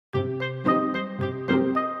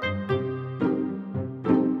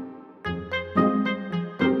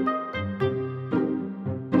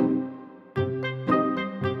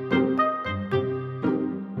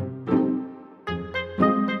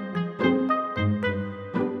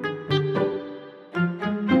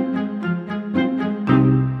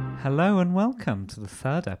Hello and welcome to the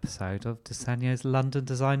third episode of Desenio's London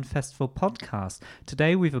Design Festival podcast.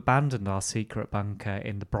 Today we've abandoned our secret bunker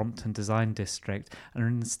in the Brompton Design District and are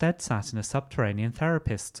instead sat in a subterranean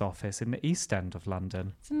therapist's office in the East End of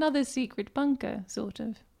London. It's another secret bunker, sort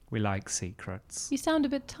of. We like secrets. You sound a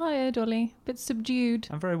bit tired, Ollie, a bit subdued.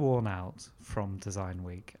 I'm very worn out from Design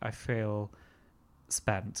Week. I feel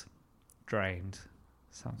spent, drained,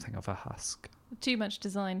 something of a husk. Too much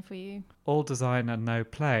design for you. All design and no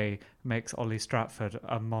play makes Ollie Stratford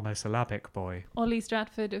a monosyllabic boy. Ollie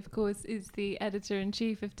Stratford, of course, is the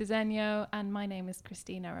editor-in-chief of Desenio, and my name is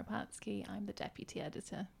Christina Rapatsky. I'm the deputy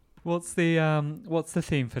editor. What's the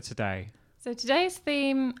theme for today? So today's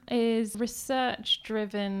theme is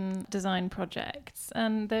research-driven design projects,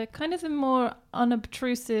 and they're kind of the more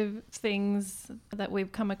unobtrusive things that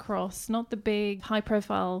we've come across, not the big,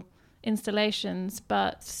 high-profile installations,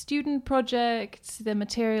 but student projects, the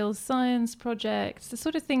materials science projects, the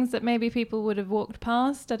sort of things that maybe people would have walked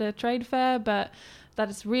past at a trade fair, but that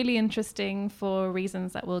is really interesting for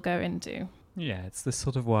reasons that we'll go into. Yeah, it's the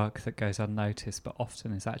sort of work that goes unnoticed, but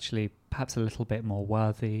often is actually perhaps a little bit more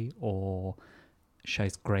worthy or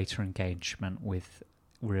shows greater engagement with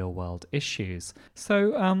real-world issues.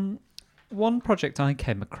 So, one project I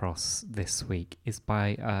came across this week is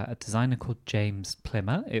by a designer called James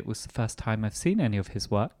Plimmer. It was the first time I've seen any of his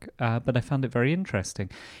work, but I found it very interesting.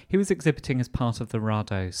 He was exhibiting as part of the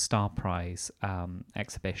Rado Star Prize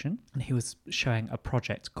exhibition, and he was showing a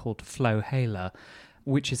project called Flowhaler,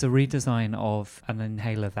 which is a redesign of an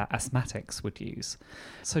inhaler that asthmatics would use.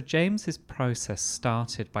 So James's process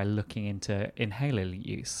started by looking into inhaler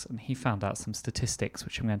use, and he found out some statistics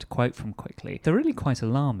which I'm going to quote from quickly. They're really quite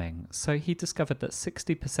alarming. So he discovered that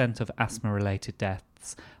 60% of asthma-related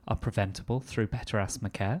deaths are preventable through better asthma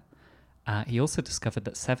care. He also discovered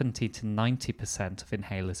that 70 to 90% of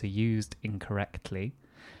inhalers are used incorrectly,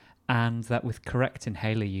 and that with correct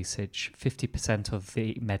inhaler usage, 50% of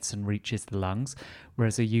the medicine reaches the lungs,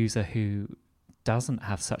 whereas a user who doesn't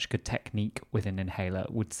have such good technique with an inhaler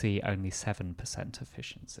would see only 7%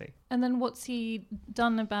 efficiency. And then what's he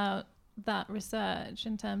done about that research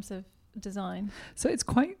in terms of design? So it's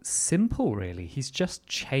quite simple, really. He's just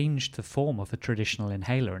changed the form of a traditional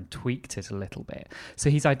inhaler and tweaked it a little bit. So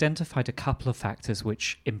he's identified a couple of factors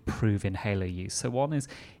which improve inhaler use. So one is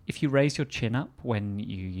if you raise your chin up when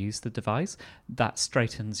you use the device, that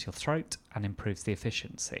straightens your throat and improves the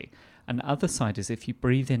efficiency. And the other side is if you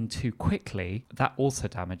breathe in too quickly, that also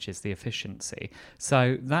damages the efficiency.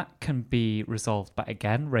 So that can be resolved by,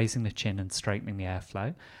 again, raising the chin and straightening the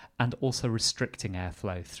airflow, and also restricting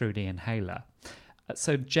airflow through the inhaler.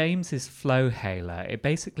 So James's Flowhaler, it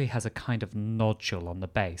basically has a kind of nodule on the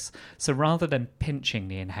base. So rather than pinching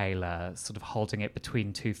the inhaler, sort of holding it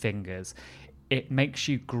between two fingers, it makes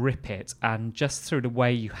you grip it, and just through the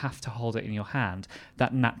way you have to hold it in your hand,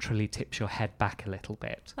 that naturally tips your head back a little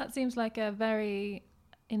bit. That seems like a very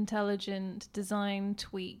intelligent design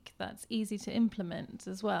tweak that's easy to implement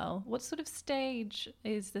as well. What sort of stage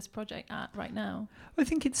is this project at right now? I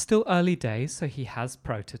think it's still early days, so he has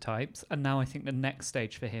prototypes, and now I think the next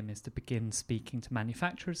stage for him is to begin speaking to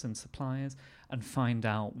manufacturers and suppliers and find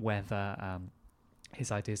out whether his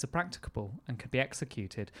ideas are practicable and could be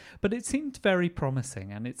executed. But it seemed very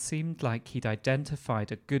promising, and it seemed like he'd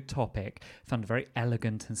identified a good topic, found a very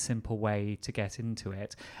elegant and simple way to get into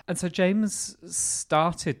it. And so James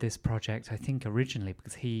started this project, I think, originally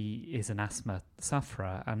because he is an asthma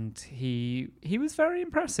sufferer, and he was very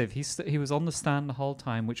impressive. He was on the stand the whole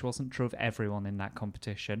time, which wasn't true of everyone in that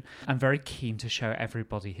competition, and very keen to show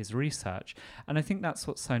everybody his research. And I think that's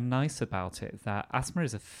what's so nice about it, that asthma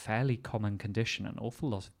is a fairly common condition, and an awful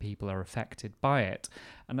lot of people are affected by it,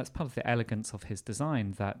 and that's part of the elegance of his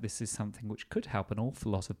design, that this is something which could help an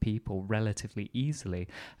awful lot of people relatively easily.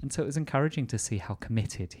 And so it was encouraging to see how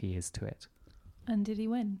committed he is to it. And did he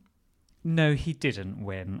win? No, he didn't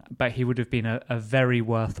win, but he would have been a very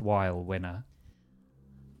worthwhile winner.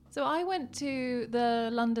 So I went to the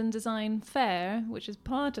London Design Fair, which is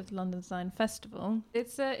part of the London Design Festival.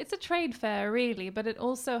 It's a trade fair, really, but it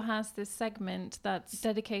also has this segment that's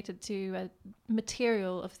dedicated to a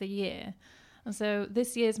material of the year. And so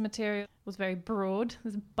this year's material was very broad.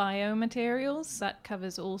 There's biomaterials. That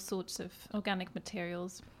covers all sorts of organic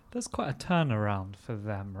materials. There's quite a turnaround for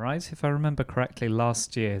them, right? If I remember correctly,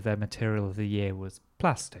 last year their material of the year was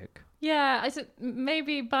plastic. Yeah,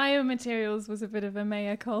 maybe biomaterials was a bit of a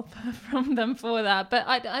mea culpa from them for that.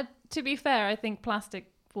 But to be fair, I think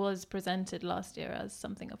plastic was presented last year as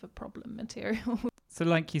something of a problem material. So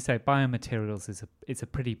like you say, biomaterials is a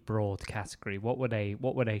pretty broad category. What were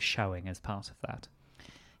they showing as part of that?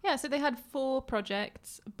 Yeah, so they had 4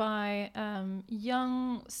 projects by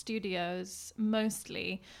young studios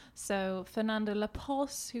mostly. So Fernando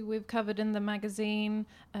Lapos, who we've covered in the magazine,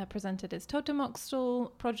 presented his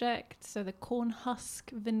Totemoxtal project, so the corn husk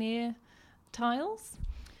veneer tiles.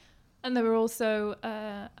 And there were also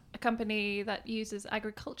a company that uses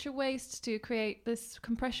agriculture waste to create this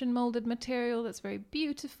compression molded material that's very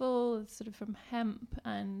beautiful. It's sort of from hemp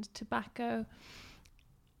and tobacco.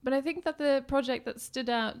 But I think that the project that stood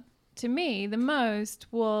out to me the most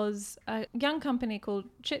was a young company called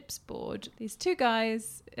Chipsboard. These 2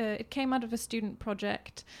 guys, it came out of a student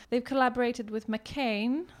project. They've collaborated with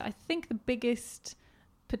McCain, I think the biggest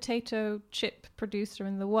potato chip producer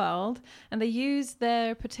in the world, and they use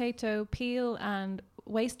their potato peel and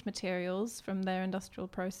waste materials from their industrial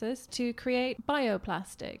process to create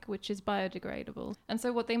bioplastic, which is biodegradable. And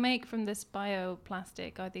so what they make from this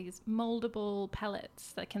bioplastic are these moldable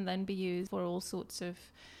pellets that can then be used for all sorts of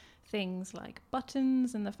things like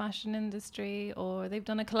buttons in the fashion industry, or they've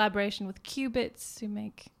done a collaboration with Qubits who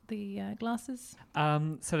make the glasses.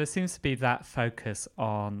 So there seems to be that focus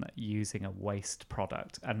on using a waste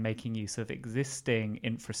product and making use of existing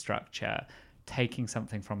infrastructure, taking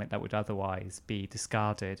something from it that would otherwise be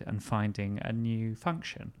discarded and finding a new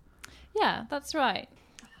function. Yeah, that's right.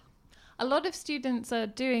 A lot of students are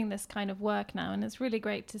doing this kind of work now, and it's really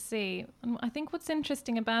great to see. And I think what's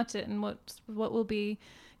interesting about it, and what will be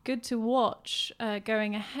good to watch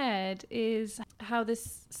going ahead, is how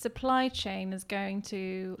this supply chain is going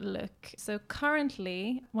to look. So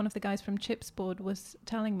currently, one of the guys from Chipsboard was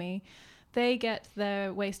telling me they get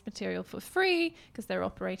their waste material for free because they're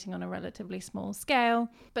operating on a relatively small scale.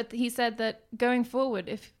 But he said that going forward,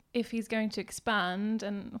 if he's going to expand,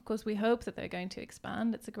 and of course we hope that they're going to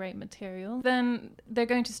expand, it's a great material, then they're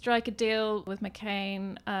going to strike a deal with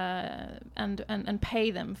McCain and pay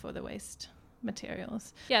them for the waste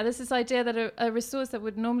materials. Yeah, there's this idea that a resource that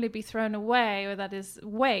would normally be thrown away, or that is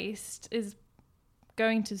waste, is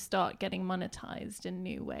going to start getting monetized in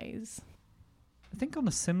new ways. I think on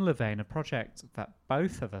a similar vein, a project that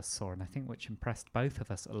both of us saw, and I think which impressed both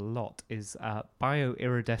of us a lot, is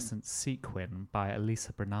Bioiridescent Sequin by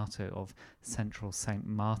Elisa Brinato of Central St.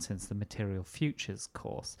 Martin's, the Material Futures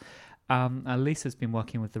course. Elisa's been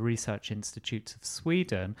working with the Research Institutes of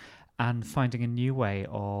Sweden and finding a new way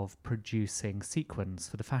of producing sequins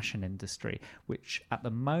for the fashion industry, which at the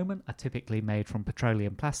moment are typically made from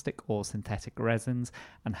petroleum plastic or synthetic resins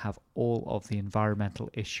and have all of the environmental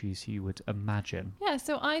issues you would imagine. Yeah,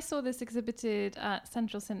 so I saw this exhibited at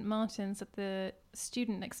Central St. Martin's at the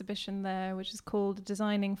student exhibition there, which is called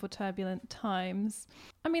Designing for Turbulent Times.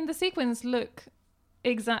 I mean, the sequins look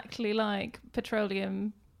exactly like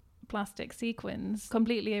petroleum plastic sequins,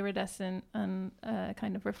 completely iridescent, and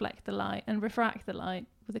kind of reflect the light and refract the light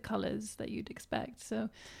with the colours that you'd expect. So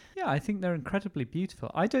yeah, I think they're incredibly beautiful.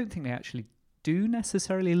 I don't think they actually do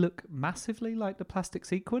necessarily look massively like the plastic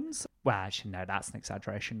sequins. Well, actually, no, that's an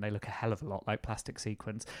exaggeration. They look a hell of a lot like plastic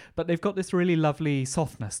sequins, but they've got this really lovely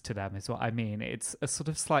softness to them, is what I mean. It's a sort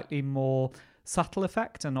of slightly more subtle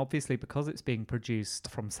effect, and obviously because it's being produced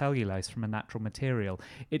from cellulose, from a natural material,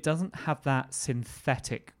 it doesn't have that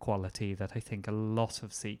synthetic quality that I think a lot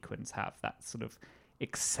of sequins have, that sort of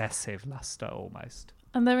excessive luster almost.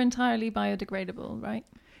 And they're entirely biodegradable, right?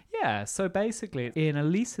 Yeah, so basically in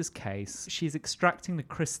Elisa's case, she's extracting the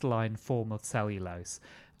crystalline form of cellulose.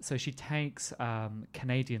 So she takes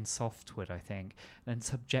Canadian softwood, I think, and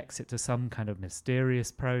subjects it to some kind of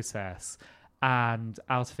mysterious process, and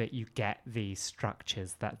out of it you get these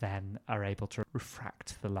structures that then are able to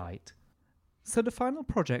refract the light. So the final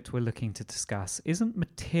project we're looking to discuss isn't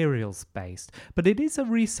materials based, but it is a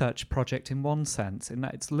research project in one sense, in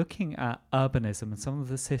that it's looking at urbanism and some of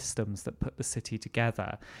the systems that put the city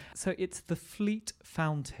together. So it's the Fleet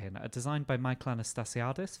Fountain, designed by Michael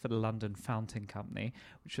Anastasiadis for the London Fountain Company,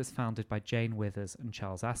 which was founded by Jane Withers and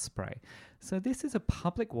Charles Asprey. So this is a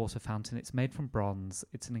public water fountain. It's made from bronze.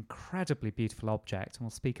 It's an incredibly beautiful object, and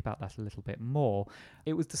we'll speak about that a little bit more.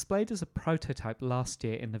 It was displayed as a prototype last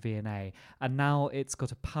year in the V&A, and now it's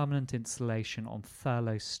got a permanent installation on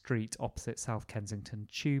Thurlow Street opposite South Kensington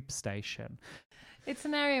Tube Station. It's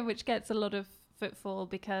an area which gets a lot of footfall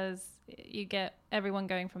because you get everyone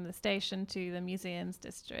going from the station to the museums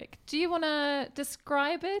district. Do you want to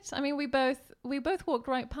describe it? I mean, we both walked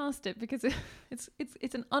right past it because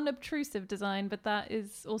it's an unobtrusive design, but that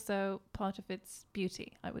is also part of its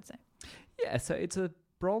beauty, I would say. Yeah, so it's a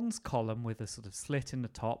bronze column with a sort of slit in the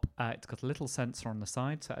top. It's got a little sensor on the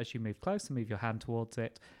side, so as you move closer, move your hand towards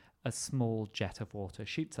it, a small jet of water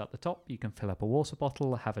shoots up the top. You can fill up a water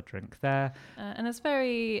bottle, have a drink there. And it's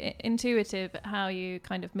very intuitive how you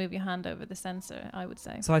kind of move your hand over the sensor, I would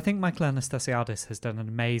say. So I think Michael Anastasiadis has done an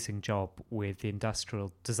amazing job with the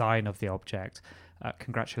industrial design of the object.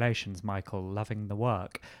 Congratulations, Michael, loving the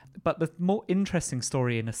work. But the more interesting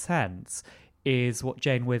story, in a sense, is what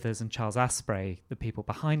Jane Withers and Charles Asprey, the people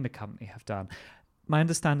behind the company, have done. My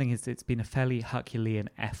understanding is it's been a fairly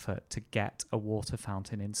Herculean effort to get a water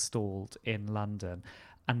fountain installed in London.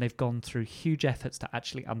 And they've gone through huge efforts to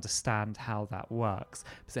actually understand how that works,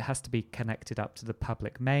 because it has to be connected up to the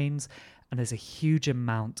public mains. And there's a huge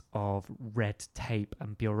amount of red tape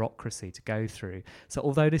and bureaucracy to go through. So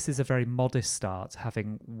although this is a very modest start,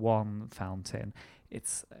 having one fountain,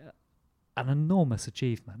 it's an enormous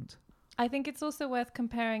achievement. I think it's also worth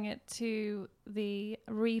comparing it to the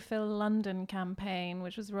Refill London campaign,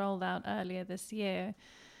 which was rolled out earlier this year.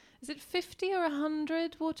 Is it 50 or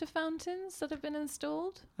 100 water fountains that have been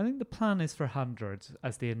installed? I think the plan is for 100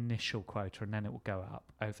 as the initial quota, and then it will go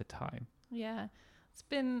up over time. Yeah, it's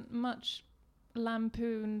been much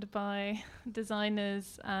lampooned by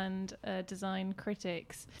designers and design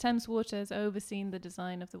critics. Thames Water has overseen the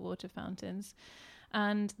design of the water fountains,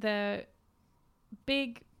 and they're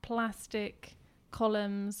big plastic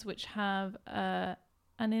columns which have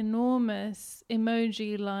an enormous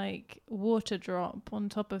emoji-like water drop on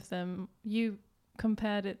top of them. You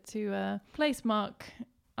compared it to a placemark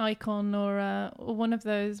icon or one of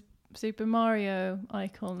those Super Mario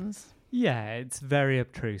icons. Yeah, it's very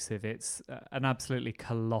obtrusive. It's an absolutely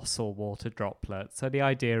colossal water droplet. So the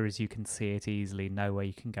idea is you can see it easily, know where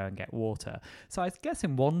you can go and get water. So I guess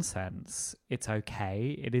in one sense, it's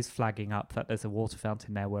okay. It is flagging up that there's a water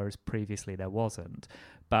fountain there, whereas previously there wasn't.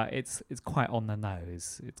 But it's quite on the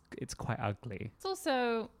nose. It's quite ugly. It's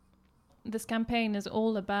also, this campaign is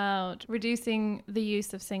all about reducing the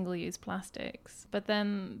use of single-use plastics. But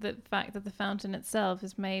then the fact that the fountain itself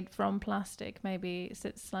is made from plastic maybe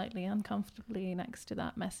sits slightly uncomfortably next to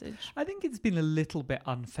that message. I think it's been a little bit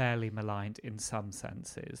unfairly maligned in some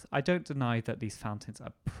senses. I don't deny that these fountains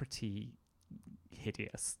are pretty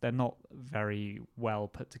hideous. They're not very well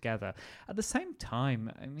put together. At the same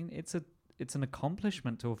time, I mean, it's an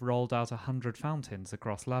accomplishment to have rolled out 100 fountains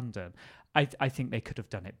across London. I think they could have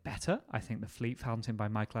done it better. I think the Fleet fountain by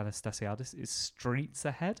Michael Anastasiadis is streets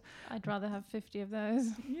ahead. I'd rather have 50 of those.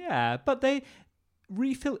 Yeah, but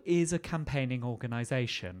Refill is a campaigning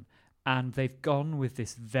organisation, and they've gone with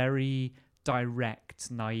this very direct,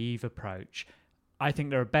 naive approach. I think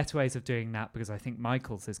there are better ways of doing that, because I think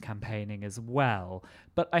Michael's is campaigning as well.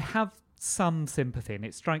 But I have some sympathy, and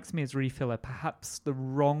it strikes me as Refill are perhaps the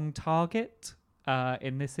wrong target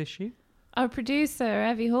in this issue. Our producer,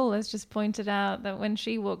 Evie Hall, has just pointed out that when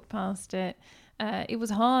she walked past it, it was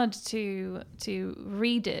hard to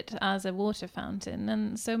read it as a water fountain,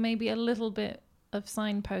 and so maybe a little bit of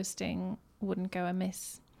signposting wouldn't go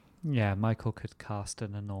amiss. Yeah, Michael could cast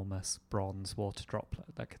an enormous bronze water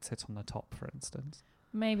droplet that could sit on the top, for instance.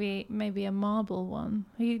 Maybe a marble one.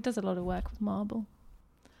 He does a lot of work with marble.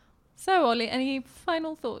 So, Ollie, any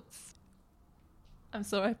final thoughts? I'm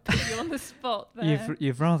sorry, I put you on the spot there.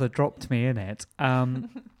 You've rather dropped me in it. No,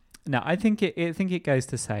 I think it goes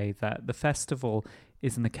to say that the festival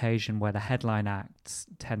is an occasion where the headline acts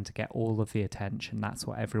tend to get all of the attention. That's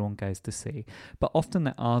what everyone goes to see. But often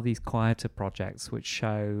there are these quieter projects which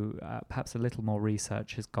show perhaps a little more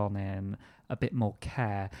research has gone in, a bit more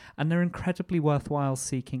care, and they're incredibly worthwhile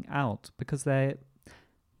seeking out, because I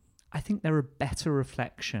think they're a better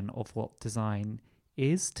reflection of what design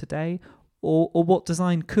is today, or what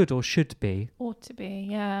design could or should be. Ought to be,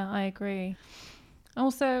 yeah, I agree.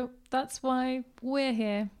 Also, that's why we're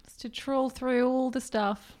here, is to trawl through all the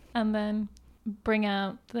stuff and then bring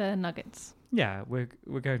out the nuggets. Yeah, we're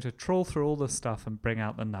going to trawl through all the stuff and bring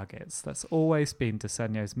out the nuggets. That's always been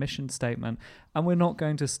Disegno's mission statement, and we're not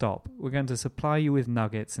going to stop. We're going to supply you with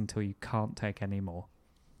nuggets until you can't take any more.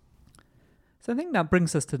 So I think that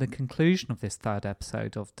brings us to the conclusion of this third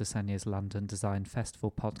episode of Disegno's London Design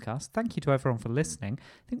Festival podcast. Thank you to everyone for listening.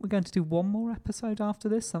 I think we're going to do one more episode after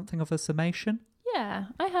this, something of a summation. Yeah,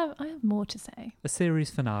 I have more to say. A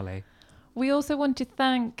series finale. We also want to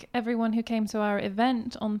thank everyone who came to our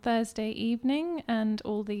event on Thursday evening and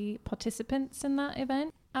all the participants in that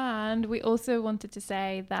event. And we also wanted to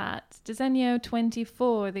say that Disegno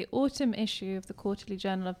 24, the autumn issue of the Quarterly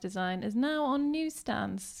Journal of Design, is now on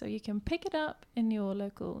newsstands. So you can pick it up in your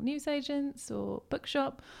local newsagents or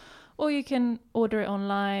bookshop, or you can order it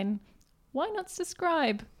online. Why not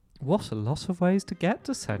subscribe? What a lot of ways to get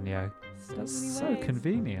Disegno. That's many so ways.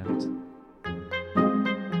 Convenient.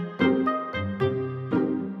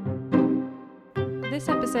 This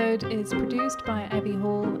episode is produced by Evie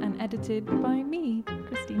Hall and edited by me,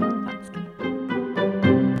 Christina Rapatsky.